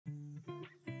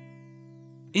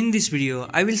In this video,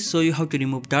 I will show you how to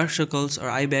remove dark circles or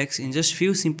eye bags in just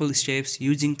few simple steps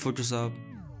using Photoshop.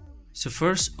 So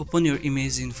first, open your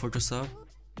image in Photoshop.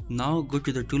 Now go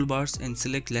to the toolbars and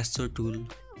select lasso tool.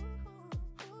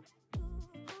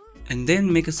 And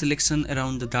then make a selection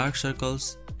around the dark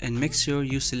circles and make sure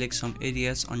you select some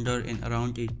areas under and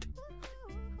around it.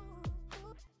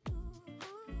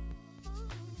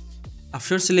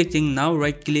 After selecting, now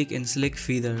right click and select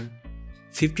feather.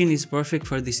 15 is perfect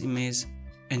for this image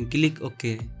and click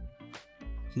OK.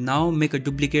 Now make a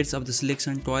duplicate of the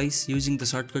selection twice using the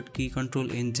shortcut key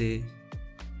Ctrl and J.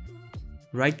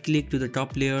 Right click to the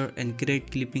top layer and create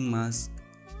clipping mask.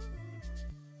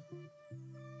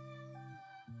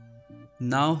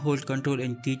 Now hold Ctrl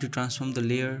and T to transform the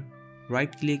layer.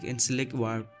 Right click and select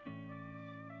warp.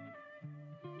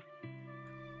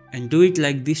 And do it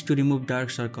like this to remove dark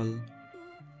circle.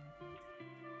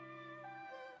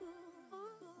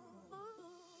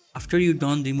 After you're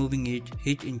done removing it,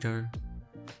 hit enter.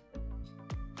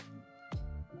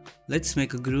 Let's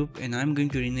make a group and I'm going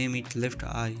to rename it left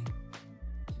eye.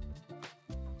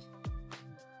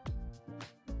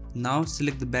 Now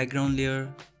select the background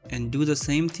layer and do the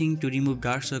same thing to remove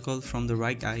dark circle from the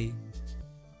right eye.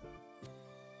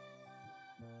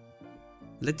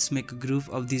 Let's make a group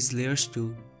of these layers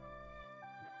too.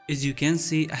 As you can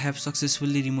see, I have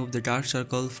successfully removed the dark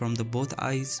circle from the both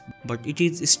eyes, but it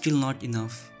is still not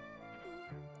enough.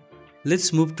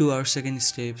 Let's move to our second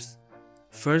steps.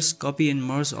 First, copy and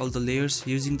merge all the layers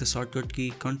using the shortcut key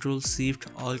Ctrl Shift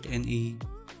Alt and E.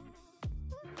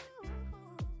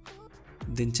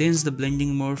 Then change the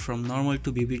blending mode from normal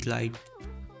to vivid light.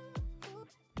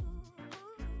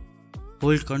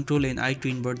 Hold Ctrl and I to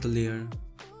invert the layer.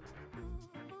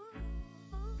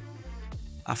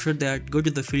 After that, go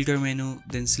to the filter menu,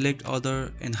 then select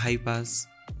other and high pass.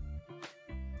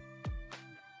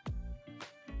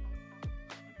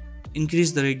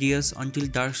 Increase the radius until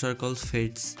dark circle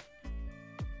fades.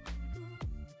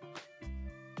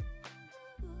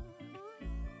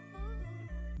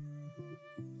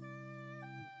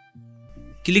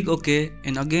 Click OK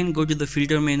and again go to the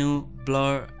filter menu,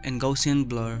 blur and Gaussian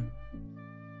blur.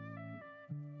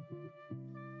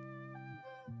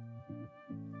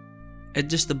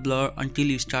 Adjust the blur until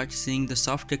you start seeing the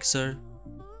soft texture,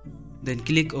 then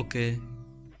click OK.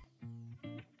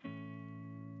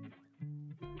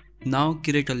 Now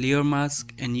create a layer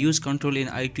mask and use Ctrl and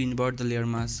I to invert the layer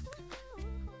mask.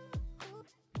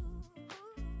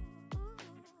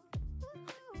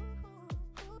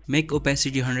 Make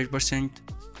opacity 100%,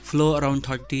 flow around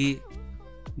 30,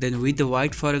 then with the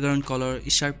white foreground color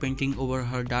start painting over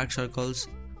her dark circles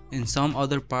and some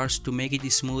other parts to make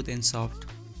it smooth and soft.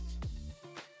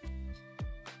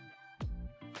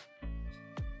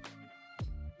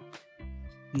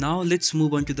 Now let's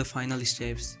move on to the final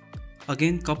steps.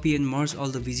 Again, copy and merge all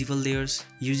the visible layers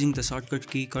using the shortcut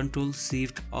key Ctrl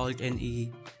Shift Alt and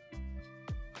E.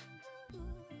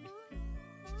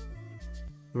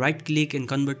 Right click and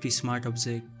convert to smart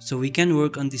object so we can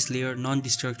work on this layer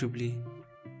non-destructively.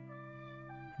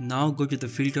 Now go to the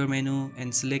filter menu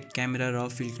and select camera raw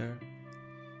filter.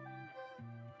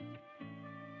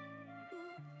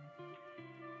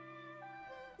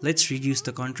 Let's reduce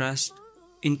the contrast,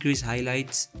 increase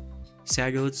highlights,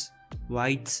 shadows,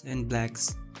 whites and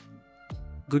blacks.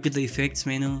 Go to the effects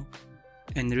menu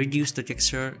and reduce the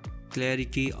texture,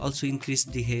 clarity, also increase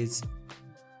the haze.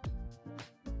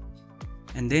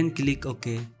 And then click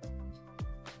OK.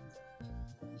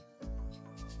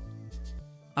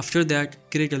 After that,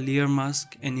 create a layer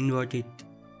mask and invert it.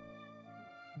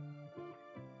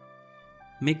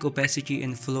 Make opacity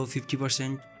and flow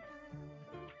 50%.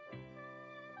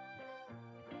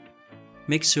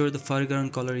 Make sure the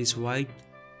foreground color is white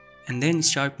and then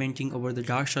start painting over the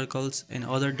dark circles and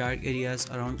other dark areas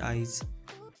around eyes.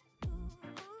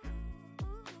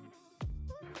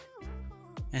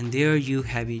 And there you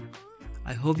have it.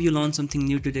 I hope you learned something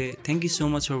new today. Thank you so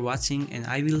much for watching and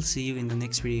I will see you in the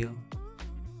next video.